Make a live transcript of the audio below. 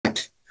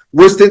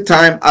wasting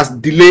time, as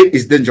delay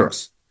is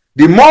dangerous.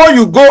 The more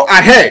you go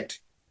ahead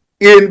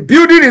in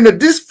building in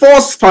this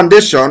false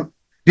foundation,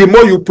 the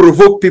more you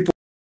provoke people.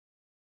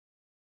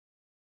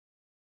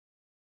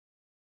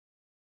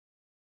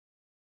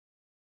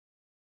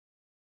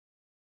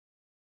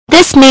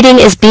 This meeting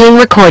is being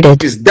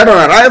recorded. Is dead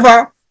on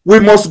arrival. We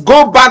must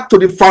go back to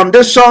the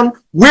foundation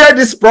where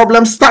this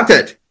problem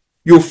started.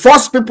 You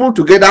force people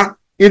together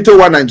into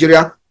one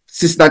Nigeria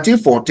since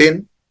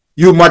 1914.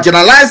 You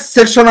marginalize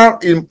sectional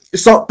in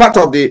some part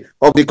of the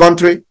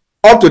country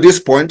up to this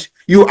point.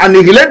 You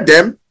annihilate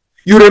them.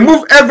 You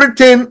remove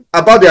everything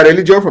about their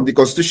religion from the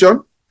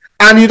constitution,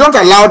 and you don't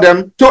allow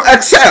them to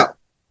excel.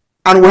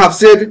 And we have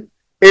said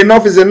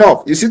enough is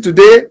enough. You see,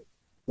 today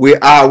we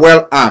are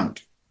well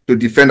armed to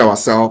defend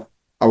ourselves,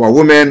 our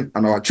women,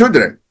 and our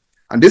children.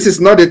 And this is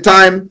not the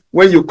time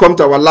when you come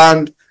to our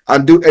land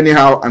and do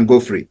anyhow and go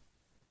free.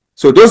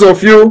 So those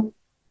of you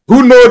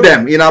who know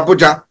them in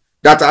Abuja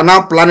that are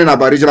now planning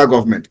about regional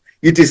government,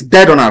 it is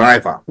dead on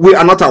arrival. We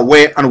are not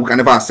aware, and we can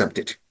never accept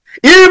it.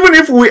 Even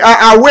if we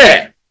are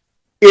aware,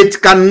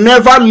 it can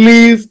never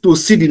live to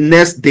see the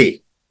next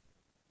day.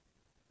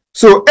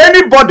 So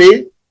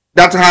anybody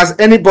that has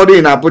anybody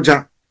in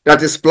Abuja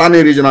that is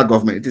planning regional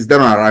government, it is dead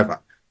on arrival.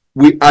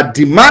 We are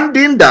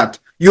demanding that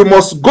you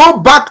must go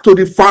back to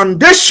the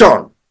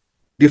foundation.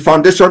 The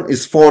foundation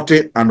is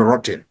faulty and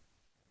rotten.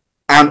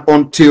 And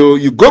until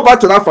you go back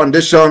to that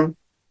foundation,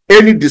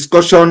 any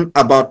discussion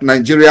about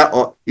Nigeria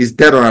is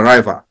dead on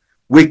arrival.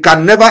 We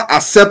can never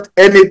accept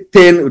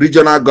anything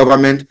regional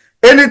government,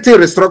 anything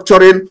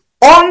restructuring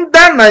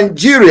under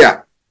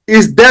Nigeria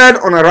is dead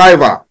on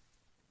arrival.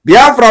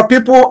 Biafra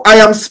people, I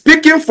am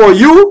speaking for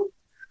you.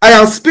 I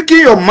am speaking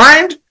your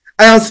mind.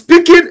 I am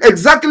speaking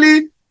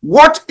exactly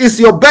what is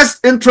your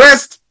best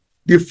interest.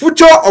 The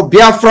future of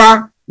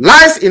Biafra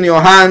lies in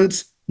your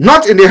hands,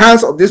 not in the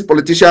hands of these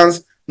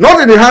politicians,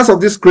 not in the hands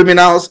of these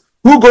criminals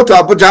who go to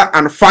Abuja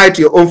and fight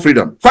your own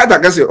freedom, fight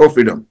against your own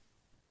freedom.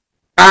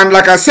 And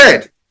like I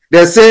said,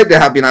 they say they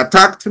have been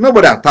attacked.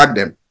 Nobody attacked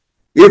them.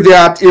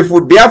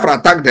 If Biafra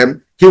attacked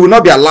them, he will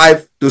not be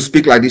alive to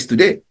speak like this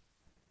today,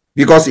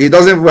 because he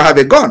doesn't even have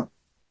a gun.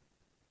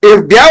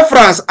 If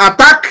Biafrans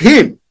attack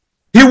him,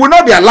 he will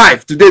not be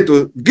alive today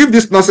to give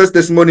this nonsense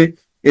testimony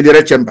in the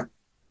red chamber,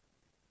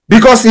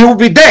 because he will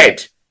be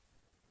dead.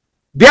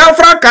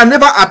 Biafra can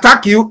never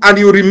attack you and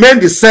you remain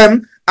the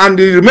same and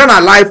you remain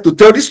alive to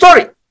tell the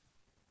story.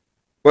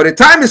 But the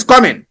time is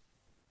coming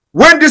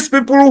when these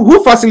people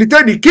who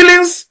facilitate the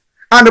killings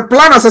and the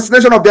planned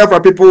assassination of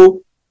Biafra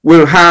people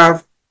will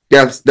have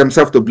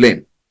themselves to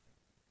blame.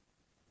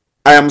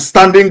 I am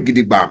standing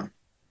gidigbam.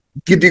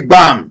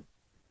 Gidigbam.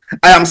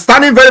 I am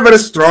standing very, very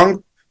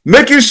strong,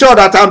 making sure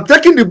that I'm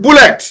taking the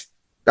bullet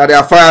that they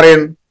are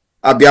firing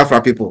at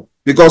Biafra people,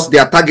 because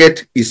their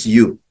target is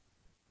you.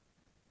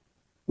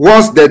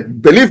 Once they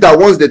believe that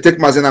once they take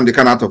Mazi Nnamdi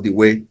Kanu out of the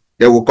way,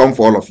 they will come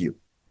for all of you.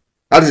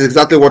 That is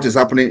exactly what is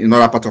happening in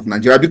other parts of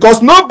Nigeria,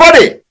 because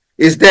nobody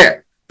is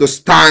there to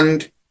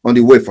stand on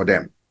the way for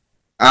them.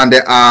 And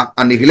they are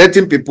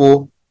annihilating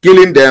people,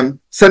 killing them,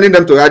 sending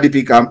them to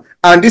IDP camp,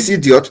 and this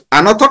idiot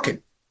are not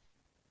talking.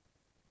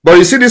 But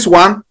you see this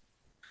one,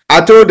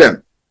 I told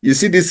them, you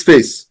see this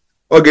face,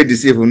 okay,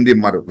 deceive him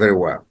very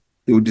well.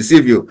 He will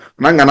deceive you.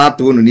 I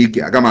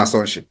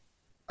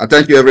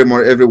thank you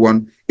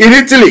everyone. In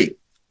Italy,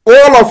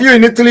 all of you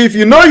in Italy, if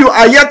you know you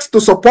are yet to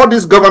support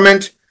this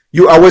government,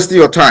 you are wasting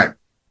your time.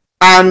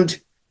 And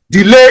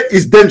delay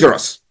is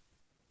dangerous.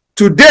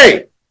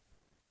 Today,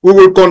 we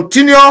will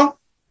continue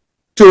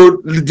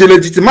to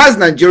delegitimize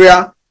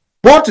Nigeria,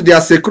 both their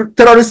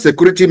terrorist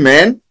security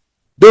men,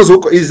 those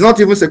who is not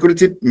even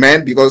security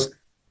men, because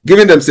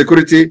giving them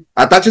security,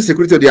 attaching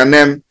security to their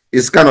name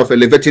is kind of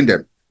elevating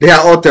them. They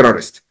are all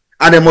terrorists,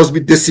 and they must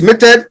be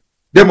decimated.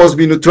 They must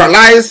be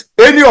neutralized.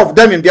 Any of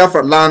them in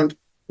Biafra land,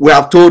 we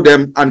have told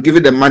them and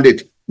given them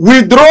mandate.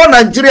 Withdraw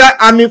Nigeria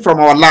army from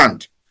our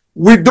land.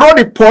 Withdraw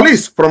the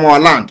police from our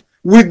land.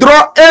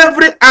 Withdraw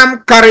every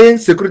arm carrying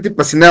security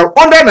personnel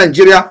under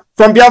Nigeria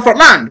from Biafra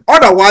land.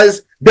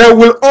 Otherwise, they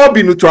will all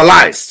be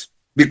neutralized,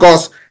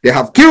 because they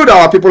have killed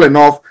our people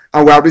enough,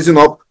 and we have risen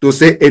up to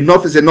say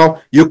enough is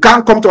enough. You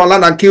can't come to our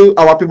land and kill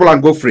our people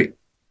and go free.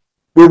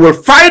 We will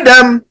fight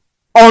them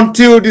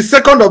until the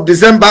 2nd of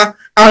December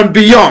and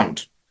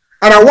beyond.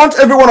 And I want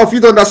every one of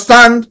you to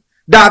understand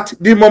that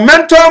the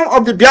momentum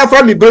of the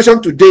Biafra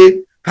liberation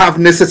today have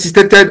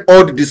necessitated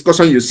all the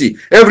discussion you see.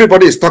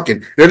 Everybody is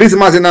talking. Release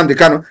Mazi Nnamdi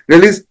Kanu.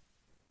 Release.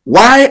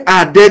 Why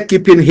are they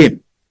keeping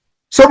him?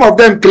 Some of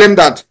them claim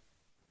that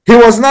he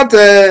was not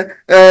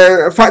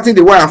fighting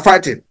the way I'm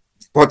fighting,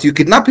 but you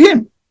kidnap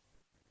him.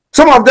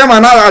 Some of them are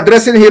now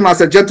addressing him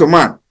as a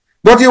gentleman,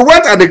 but he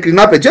went and they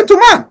kidnapped a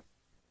gentleman.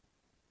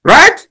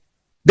 Right?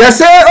 They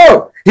say,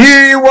 oh,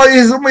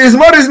 he's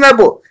more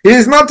reasonable.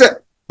 He's not,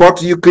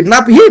 but you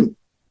kidnap him.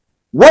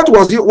 What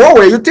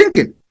were you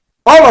thinking?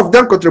 All of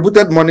them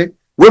contributed money.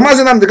 When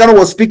Mazi Nnamdi Kanu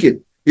was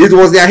speaking, it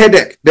was their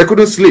headache. They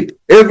couldn't sleep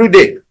every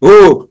day.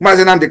 Oh,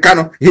 Mazi Nnamdi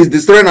Kanu, he's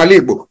destroying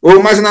Igbo. Oh,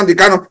 Mazi Nnamdi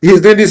Kanu,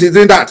 he's doing this, he's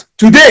doing that.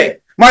 Today,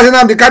 Mazi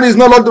Nnamdi Kanu is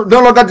no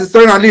longer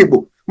destroying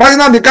Igbo. Mazi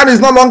Nnamdi Kanu is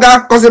no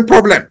longer causing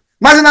problem.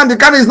 Mazi Nnamdi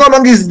Kanu is no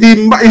longer is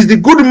the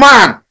good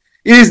man.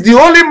 He is the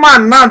only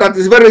man now that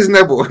is very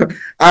reasonable.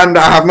 And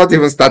I have not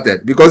even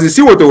started. Because you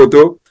see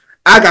woto,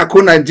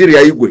 agaku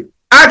Nigeria igwe.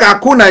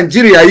 Agaku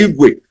Nigeria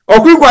igwe.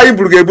 Okugwa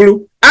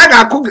iburu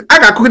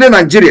agaku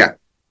Nigeria.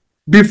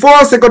 Before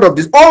 2nd of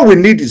this, all we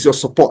need is your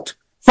support.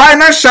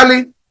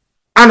 Financially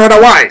and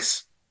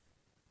otherwise.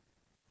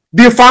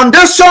 The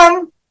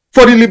foundation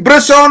for the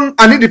liberation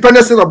and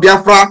independence of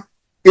Biafra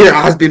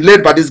has been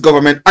laid by this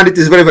government, and it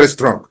is very, very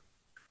strong.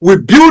 We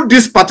build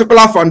this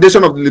particular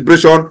foundation of the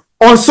liberation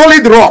on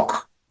solid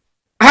rock.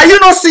 Are you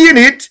not seeing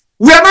it?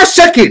 We are not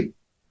shaking.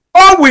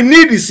 All we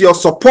need is your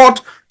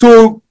support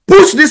to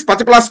push this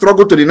particular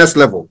struggle to the next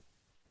level.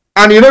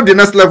 And you know the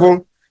next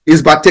level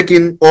is by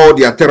taking all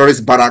their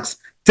terrorist barracks,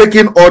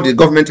 taking all the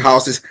government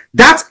houses.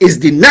 That is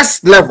the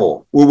next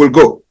level we will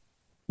go,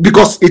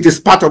 because it is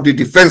part of the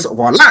defense of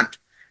our land.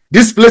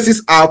 These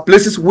places are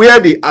places where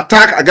the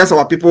attack against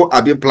our people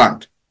are being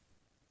planned.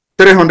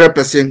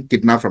 300%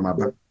 kidnapped from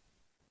Aba.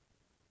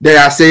 They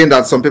are saying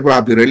that some people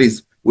have been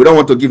released. We don't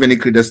want to give any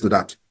credence to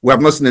that. We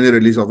have not seen any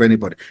release of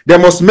anybody. They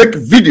must make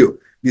video.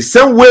 The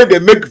same way they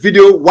make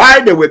video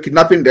while they were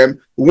kidnapping them,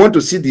 we want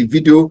to see the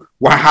video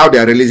how they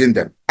are releasing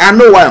them. I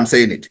know why I'm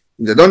saying it.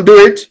 If they don't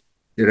do it,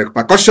 the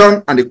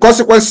repercussion and the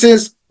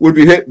consequences will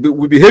be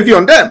heavy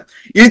on them.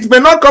 It may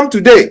not come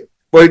today,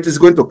 but it is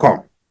going to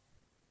come.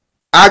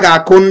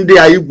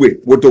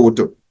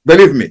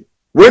 Believe me,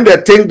 when they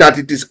think that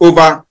it is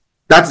over,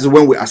 that is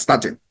when we are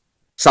starting.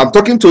 So I'm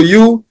talking to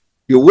you.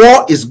 The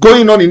war is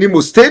going on in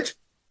Imo State.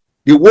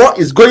 The war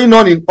is going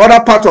on in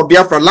other parts of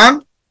Biafra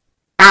land,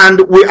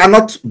 and we are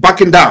not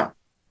backing down.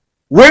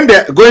 When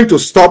they're going to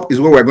stop is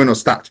when we're going to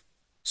start.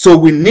 So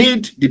we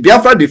need the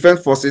Biafra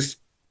Defense Forces,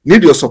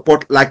 need your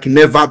support like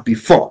never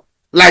before.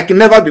 Like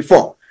never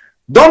before.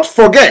 Don't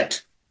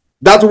forget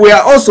that we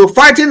are also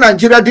fighting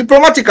Nigeria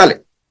diplomatically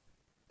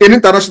in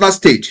international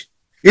stage.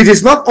 It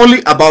is not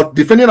only about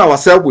defending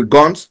ourselves with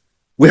guns.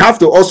 We have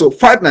to also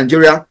fight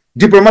Nigeria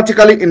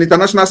diplomatically in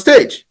international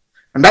stage.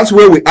 And that's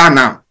where we are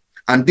now.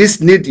 And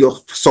this needs your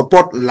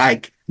support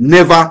like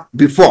never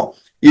before.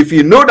 If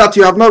you know that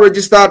you have not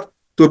registered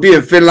to be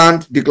in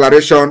Finland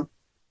declaration,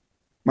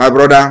 my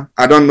brother,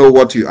 I don't know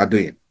what you are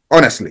doing,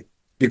 honestly,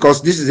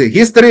 because this is a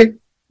history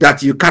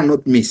that you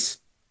cannot miss.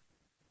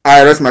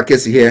 I rest my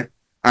case here,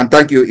 and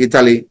thank you,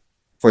 Italy,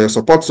 for your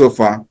support so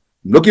far.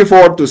 Looking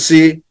forward to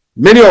see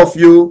many of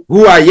you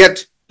who are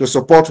yet to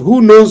support,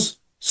 who knows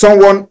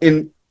someone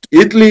in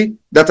Italy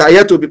that are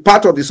yet to be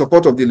part of the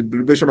support of the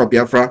liberation of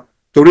Biafra,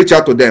 to reach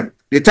out to them.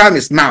 The time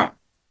is now.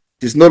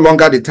 It is no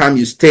longer the time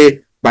you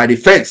stay by the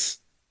fence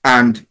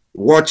and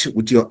watch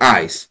with your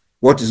eyes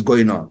what is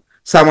going on.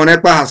 Simon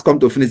Ekpa has come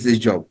to finish this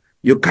job.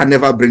 You can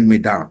never bring me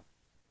down.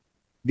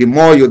 The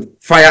more you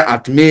fire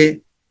at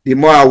me, the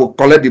more I will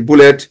collect the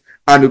bullet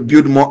and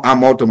build more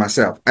armor to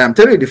myself. I am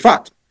telling you the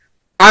fact.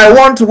 I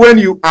want when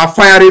you are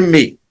firing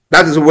me,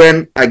 that is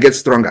when I get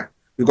stronger,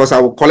 because I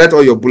will collect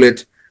all your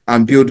bullets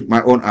and build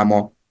my own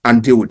armor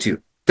and deal with you.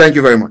 Thank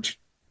you very much.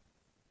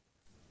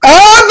 The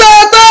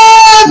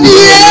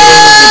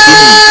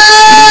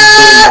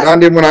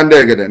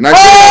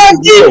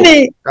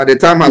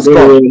time has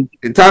come.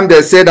 The time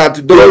they say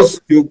that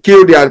those who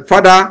kill their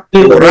father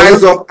will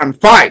rise up and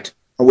fight.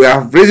 And we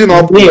have risen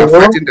up, we are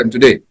fighting them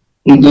today.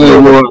 Could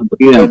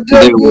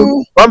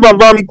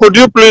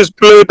you please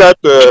play that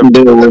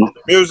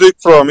music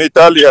from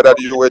Italy that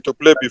you were to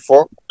play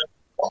before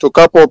to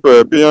cap up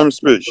PM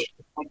speech?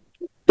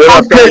 Then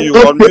after you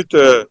unmute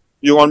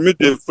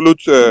the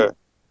flute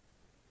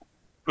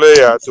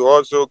player to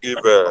also give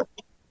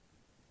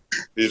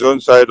his own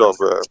side of.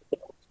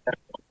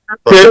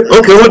 Okay,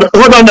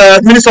 hold on,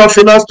 Minister of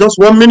Finance, just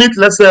 1 minute.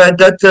 Let's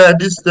get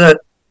this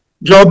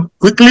job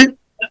quickly.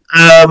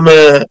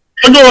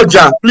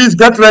 Oja, please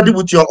get ready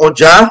with your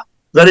Oja.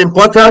 Very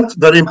important,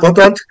 very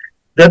important.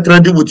 Get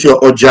ready with your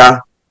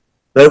Oja.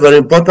 Very, very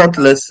important.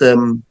 Let's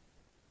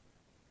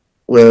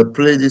we'll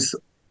play this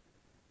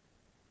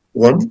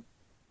one.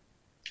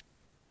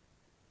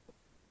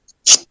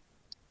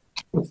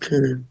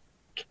 Okay.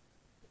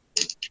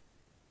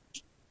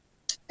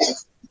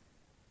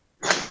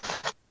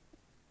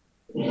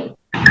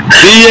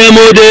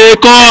 PMO de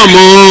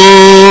como,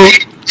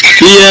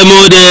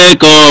 PMO de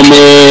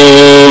como,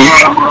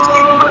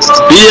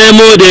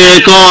 PMO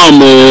de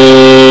como.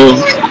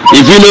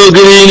 If you no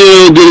green,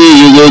 you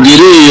go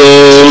green, yo.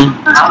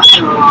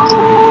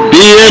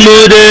 PMO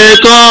de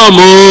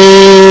como,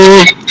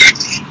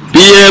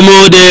 PMO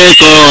de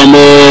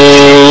como,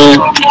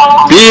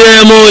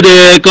 PMO de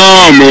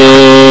como.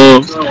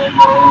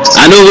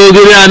 I no go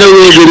green,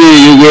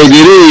 you go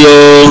green, yo.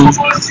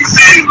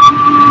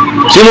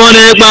 Simon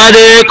Ekpa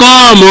de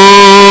como,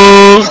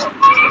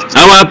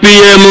 our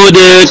PMO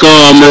de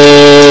como,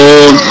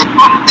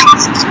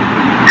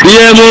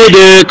 PMO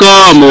de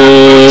como.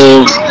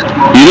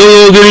 You no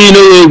go green,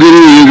 you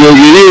go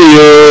green,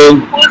 yo.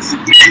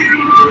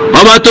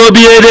 Mama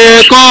Tobi de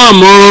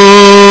como,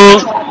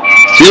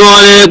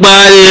 Simon Ekpa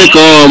de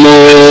como.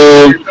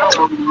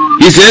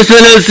 His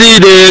Excellency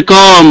they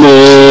come,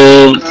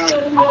 oh.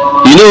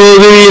 You know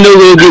agree, you no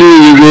agree,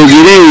 you go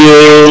agree,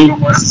 yo.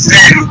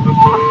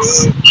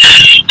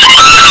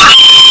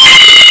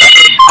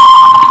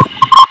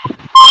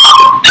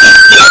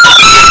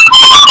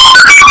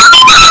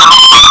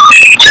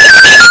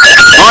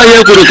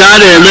 Onye kwuru ka a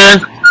na-eme.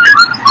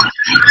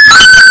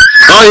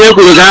 Onye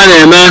kwuru ka a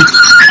na-eme.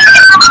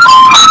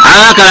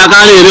 Agha kara aka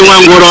na-eri nwa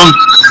ngwụrọ.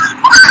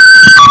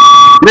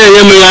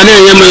 Na-enye m ya,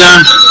 na-enye m ya.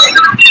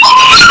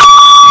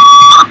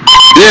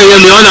 Na-enye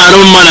m ya, ọ na-arụ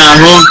mma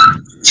n'ahụ.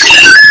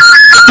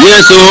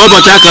 Yes,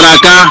 ụbọchị akara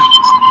aka.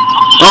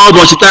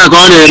 Ụbọchị taa ka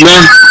ọ na-eme.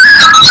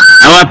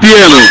 Awa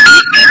PM.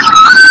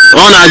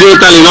 Ọ na-adị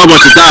ụtalị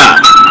n'ụbọchị taa.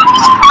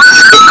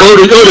 O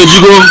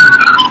rejigo.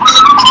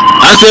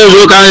 Asị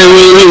eziokwu ahụ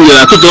enweghị njere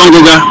atụtụ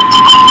ngụga.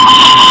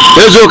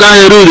 Eziokwu ahụ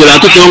eru njere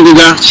atụtụ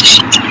ngụga.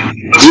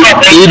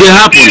 Ide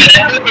hapun.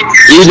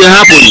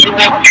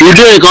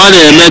 Today ka ọ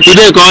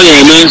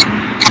na-eme.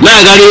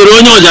 Na-aga n'iru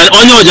onye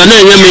ọja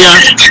na-enye m ya.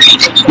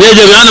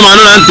 Na-ejebe ana m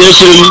anụ na ntị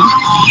echiri m.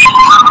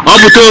 Ọ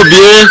bụta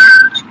obie.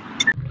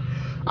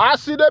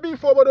 Asị debi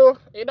fobodo,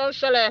 ị don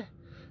shele.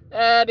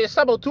 The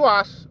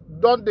saboteurs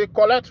don dey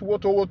collect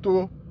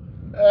woto.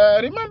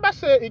 Remember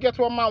say e get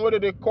one man wey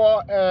they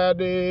call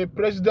the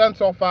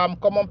president of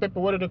common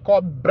people, wey they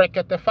call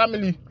Brekete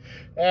family,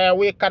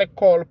 we carry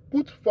call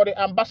put for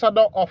the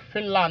ambassador of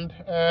Finland,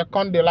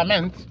 Conde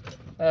lament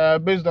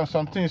based on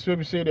some things wey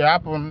we say they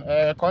happen.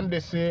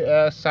 Conde say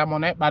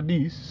Simon Ekpa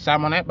this,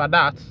 Simon Ekpa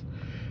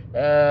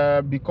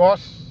that,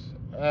 because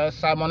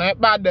Simon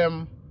Ekpa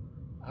them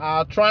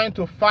are trying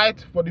to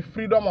fight for the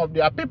freedom of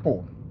their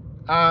people,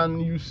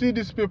 and you see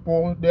these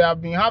people, they have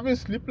been having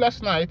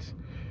sleepless nights.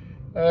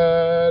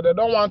 They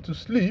don't want to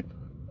sleep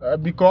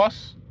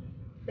because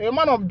a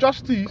man of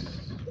justice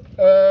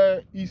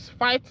is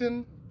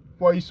fighting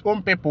for his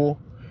own people,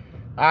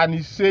 and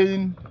he's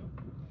saying,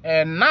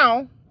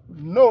 now,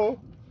 no,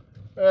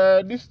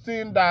 this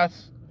thing that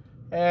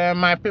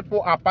my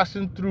people are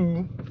passing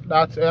through,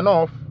 that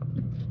enough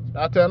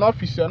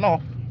is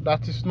enough,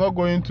 that is not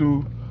going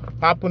to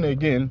happen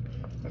again.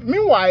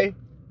 Meanwhile,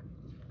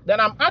 then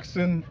I'm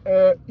asking,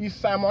 is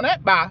Simon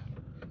Ekpa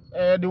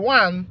the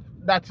one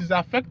that is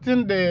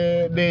affecting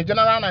the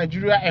general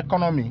Nigeria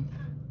economy?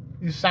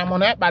 Is Simon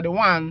Ekpa the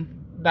one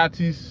that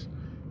is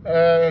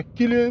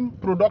killing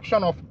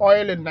production of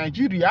oil in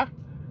Nigeria?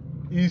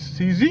 Is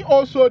he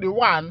also the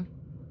one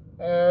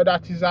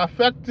that is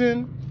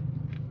affecting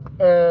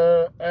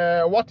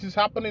what is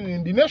happening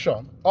in the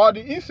nation, or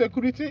the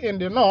insecurity in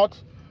the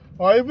north,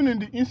 or even in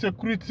the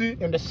insecurity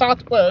in the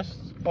southwest,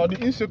 or the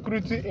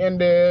insecurity in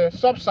the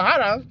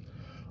sub-Saharan,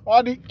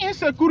 or the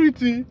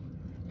insecurity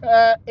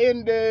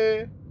in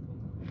the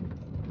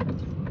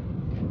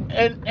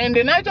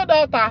Niger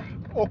Delta,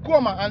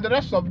 Okuma, and the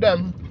rest of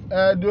them?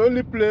 The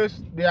only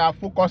place they are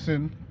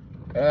focusing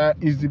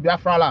is the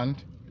Biafra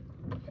land.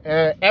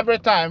 Every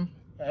time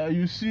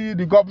you see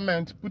the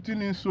government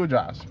putting in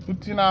soldiers,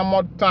 putting in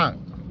armored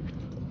tanks,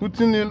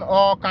 putting in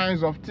all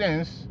kinds of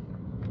things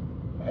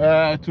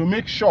to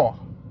make sure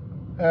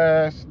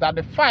that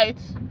the fight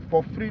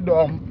for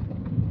freedom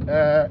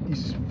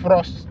is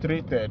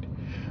frustrated.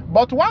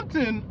 But one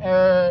thing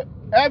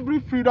every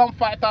freedom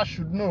fighter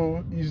should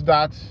know is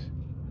that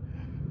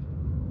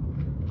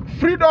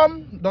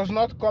freedom does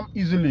not come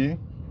easily.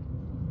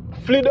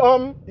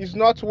 Freedom is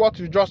not what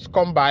you just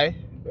come by.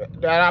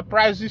 There are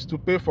prices to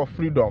pay for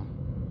freedom,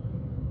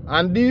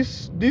 and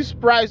these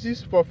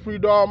prices for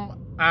freedom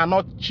are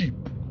not cheap.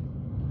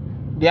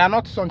 They are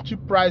not some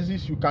cheap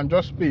prices you can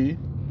just pay.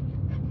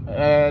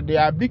 They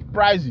are big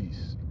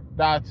prices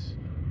that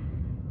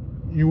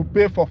you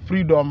pay for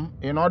freedom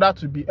in order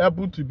to be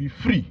able to be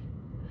free.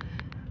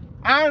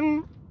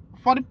 And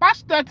for the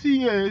past 30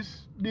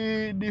 years,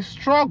 the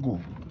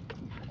struggle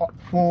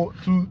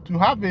to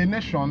have a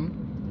nation,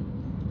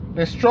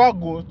 the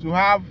struggle to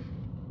have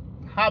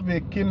a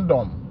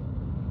kingdom,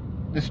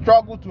 the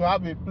struggle to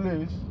have a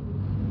place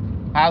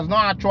has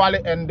not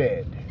actually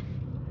ended,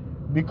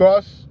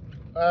 because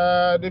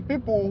the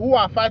people who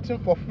are fighting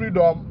for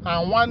freedom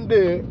and one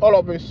day all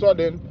of a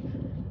sudden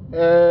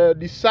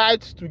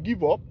decides to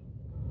give up,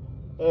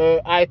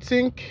 I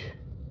think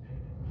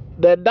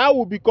that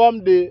will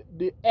become the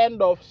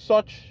end of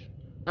such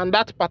and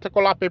that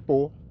particular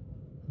people,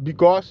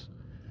 because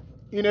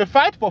in a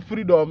fight for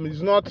freedom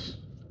is not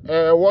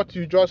what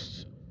you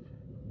just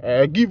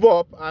give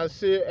up and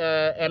say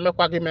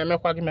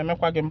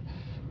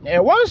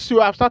once you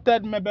have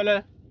started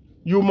mebele,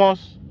 you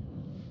must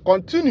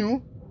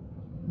continue,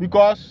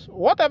 because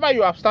whatever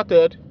you have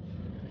started,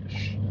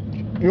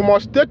 you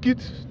must take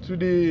it to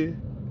the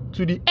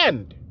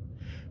end.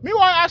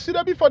 Meanwhile, I see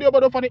that before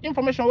the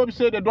information where we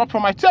say they drop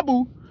from my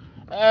table.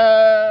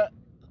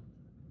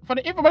 For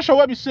the information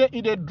where we say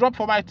they drop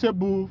from my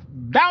table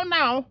down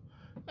now,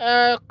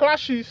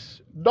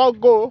 clashes don't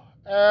go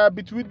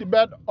between the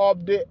men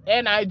of the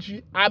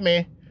NIG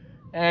army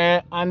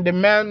and the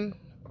men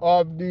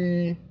of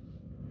the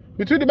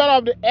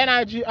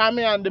NIG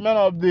army and the men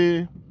of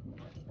the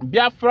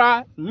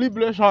Biafra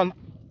Liberation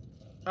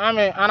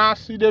Army. And I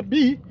see the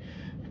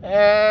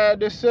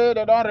They say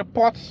they don't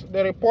report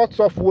the reports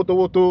of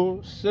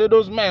Woto. Say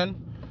those men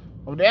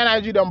of the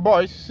NIG, them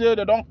boys, say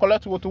they don't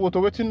collect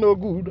Woto, waiting no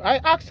good. I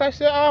asked, I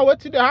say, what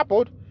did they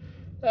happen?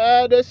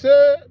 They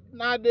say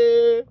now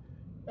the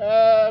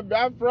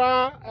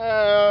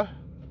biafra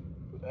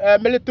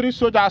military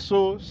soldiers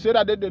so say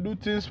that they do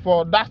things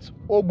for that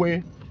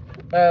Ogbe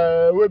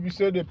where we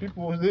say the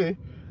people they.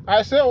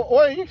 I say,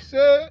 oh, he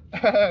say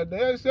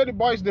they say the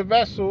boys the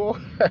vessel.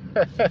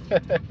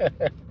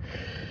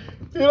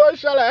 You know,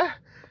 shall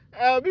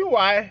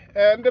meanwhile,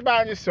 the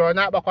band is so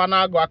not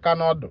bakwana go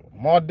akanodo,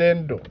 more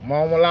dendo,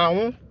 more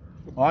mulangu,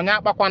 or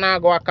not bakwana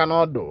go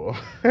akanodo.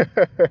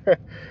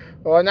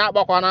 Onya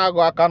bakwana go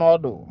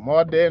akanodo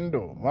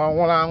modendo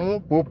mwangulangu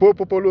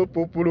popopolo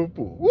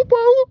populupu upo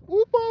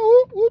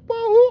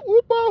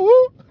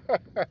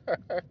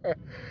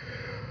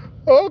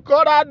o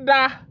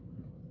korada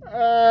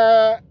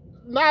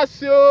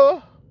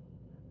nasio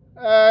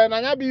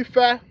nanya be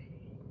fair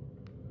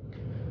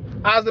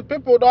as the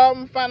people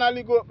don't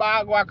finally go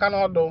back go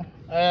akanodo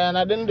and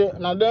I then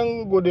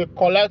go they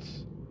collect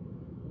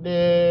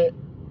the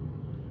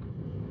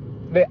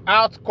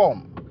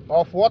outcome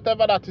of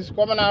whatever that is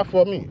coming out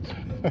from it.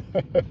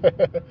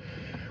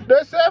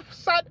 The safe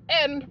sad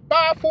end,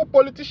 powerful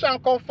politician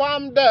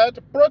confirmed that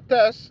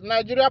protests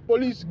Nigeria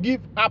police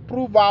give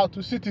approval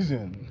to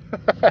citizens.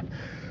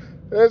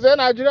 They say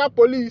Nigeria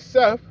police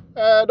self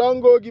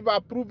don't go give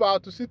approval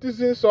to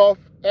citizens of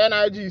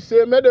NIG.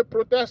 Say make the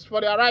protest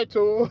for their right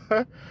to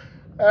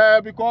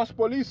because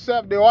police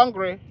self they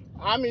hungry,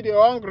 army they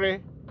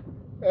hungry.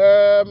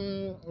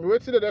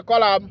 What did they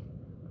call them?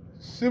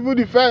 Civil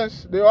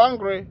defense they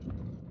hungry.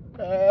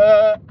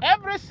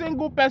 Every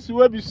single person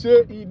will be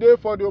say he there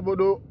for the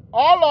obodo.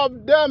 All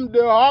of them they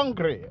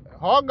hungry.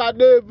 Hunger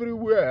they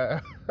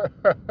everywhere.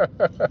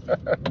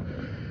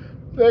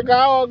 They can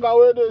hunger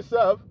where they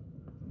serve.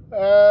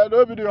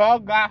 Don't be the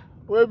hunger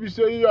where be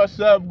say you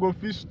yourself go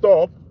fit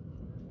stop.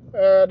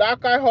 That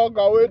kind of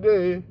hunger where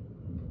they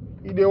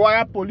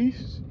wire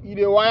police,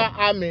 they wire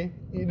army,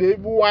 they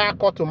even wire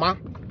cutoma.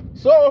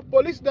 So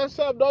police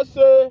themselves don't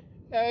say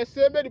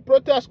make the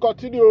protest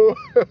continue.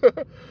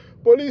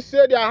 Police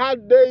say they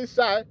hard day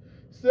inside.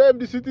 Say if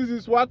the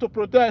citizens want to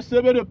protest,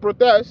 say they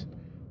protest.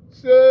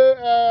 Say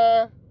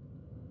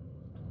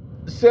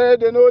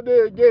they know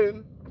they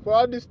again for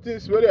all these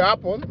things where they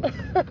happen.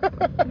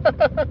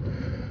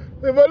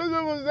 The police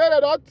people say they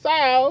don't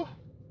tire.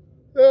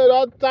 They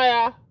don't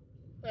tire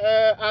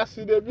as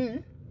they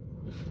be.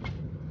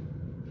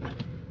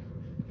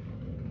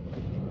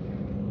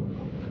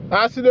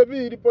 As they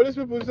be, the police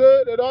people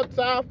say they don't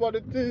tire for the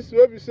things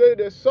where we say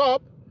they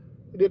stop,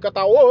 they cut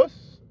a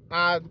worse.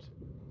 And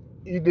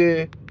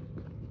it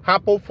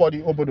happen for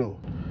the obodo.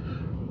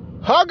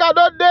 Hunger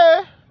don't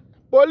day.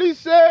 Police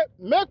say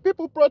make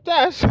people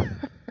protest.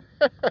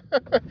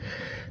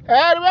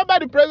 Remember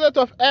the president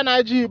of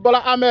NIG,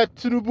 Bola Ahmed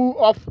Tinubu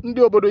of Ndi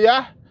Obodo,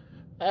 yeah?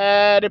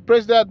 The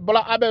president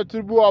Bola Ahmed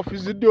Tinubu of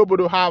Ndi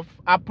Obodo have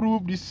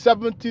approved the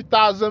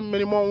 70,000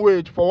 minimum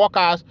wage for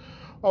workers.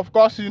 Of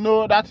course, you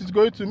know that is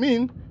going to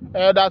mean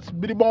that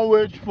minimum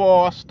wage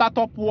for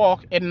startup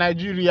work in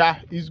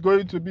Nigeria is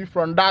going to be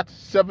from that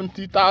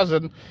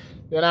 70,000.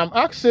 Then I'm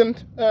asking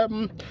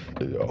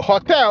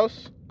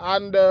hotels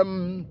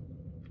and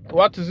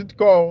what is it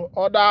called,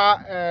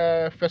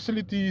 other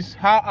facilities,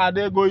 how are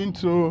they going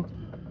to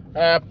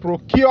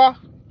procure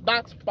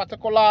that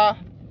particular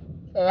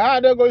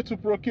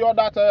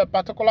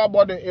particular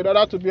body in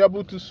order to be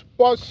able to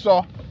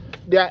sponsor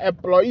their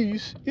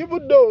employees,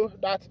 even though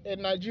that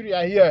in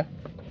Nigeria here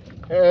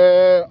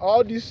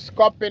all these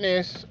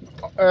companies,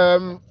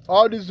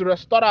 all these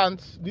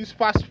restaurants, these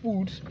fast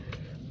foods,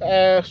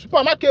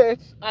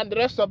 supermarkets and the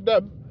rest of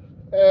them,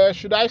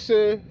 should I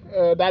say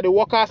that the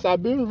workers are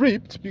being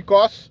reaped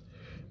because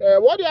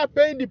what they are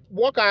paying the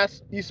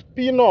workers is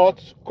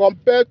peanuts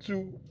compared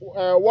to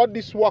what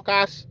these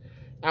workers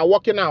are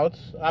working out.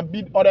 I'll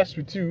be honest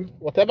with you,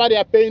 whatever they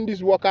are paying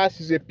these workers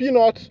is a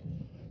peanut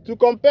to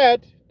compare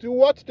to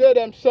what they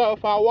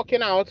themselves are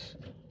working out,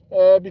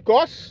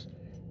 because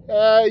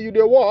you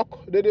they work,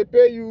 they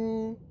pay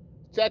you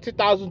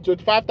 30,000,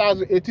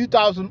 25,000,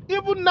 80,000.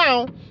 Even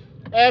now,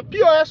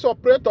 POS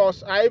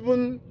operators are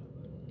even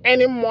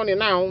earning money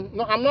now.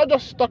 No, I'm not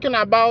just talking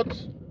about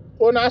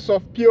owners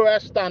of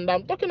POS stand.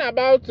 I'm talking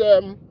about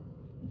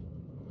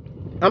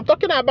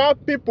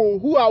people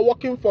who are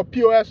working for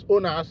POS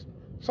owners.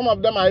 Some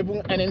of them are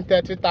even earning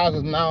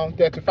 30,000 now,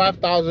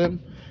 35,000.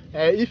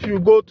 If you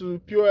go to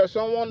POS,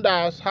 someone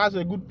that has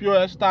a good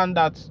POS stand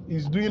that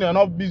is doing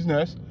enough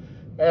business,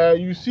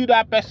 you see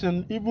that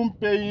person even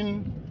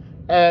paying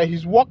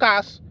his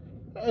workers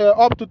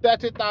up to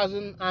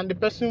 30,000, and the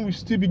person will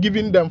still be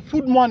giving them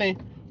food money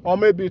or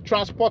maybe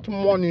transport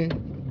money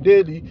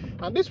daily.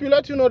 And this will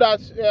let you know that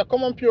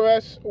common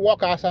POS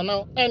workers are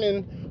now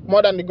earning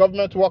more than the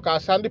government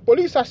workers. And the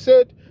police have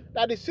said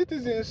that the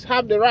citizens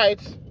have the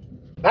right,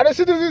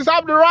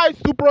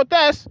 to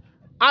protest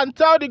and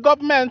tell the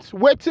government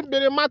waiting be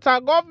the matter.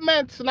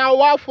 Government now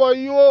what for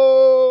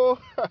you?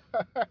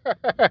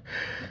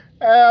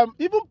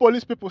 Even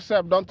police people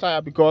self don't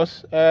tire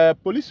because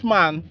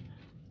policeman,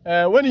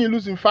 when you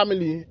losing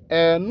family,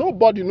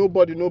 nobody,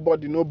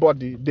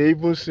 they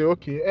even say,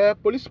 okay,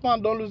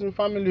 policeman don't lose in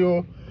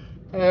family,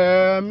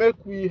 make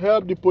we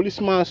help the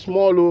policeman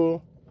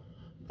small,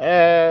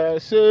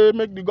 say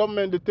make the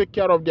government they take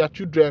care of their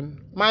children.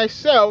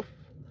 Myself,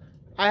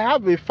 I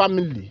have a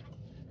family,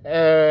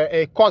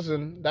 a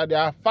cousin that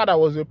their father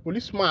was a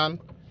policeman.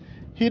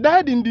 He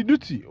died in the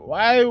duty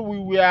while we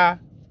were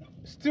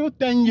still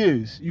 10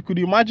 years. You could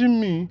imagine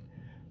me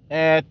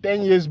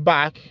 10 years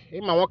back.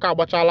 If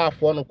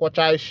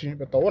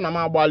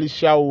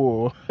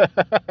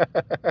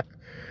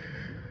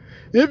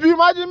you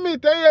imagine me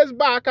 10 years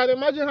back and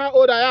imagine how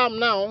old I am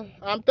now,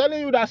 I'm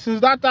telling you that since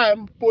that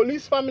time,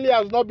 police family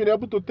has not been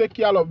able to take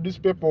care of these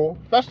people.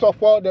 First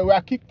of all, they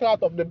were kicked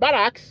out of the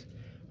barracks.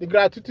 The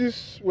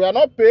gratuities were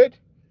not paid.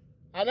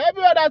 And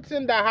every other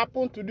thing that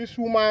happened to this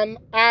woman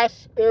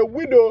as a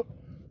widow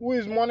who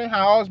is mourning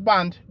her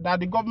husband that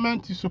the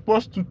government is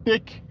supposed to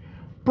take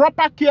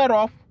proper care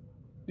of,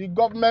 the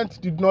government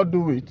did not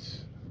do it.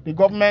 The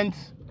government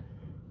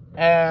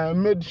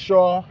made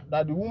sure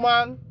that the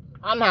woman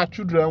and her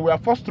children were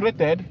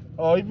frustrated,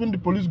 or even the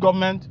police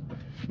government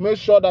made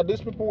sure that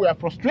these people were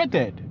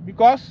frustrated,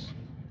 because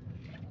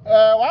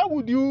why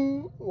would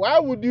you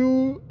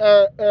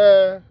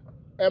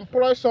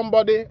employ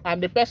somebody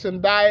and the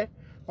person die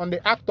on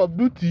the act of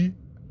duty,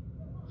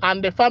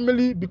 and the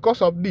family,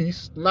 because of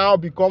this, now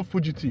become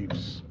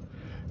fugitives?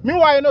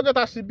 Meanwhile, you know, get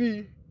a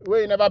CB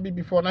where you never be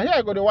before. Now here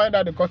I go to wind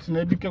out the curtain.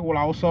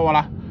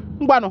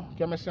 Mbano,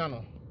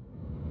 Kemesiano.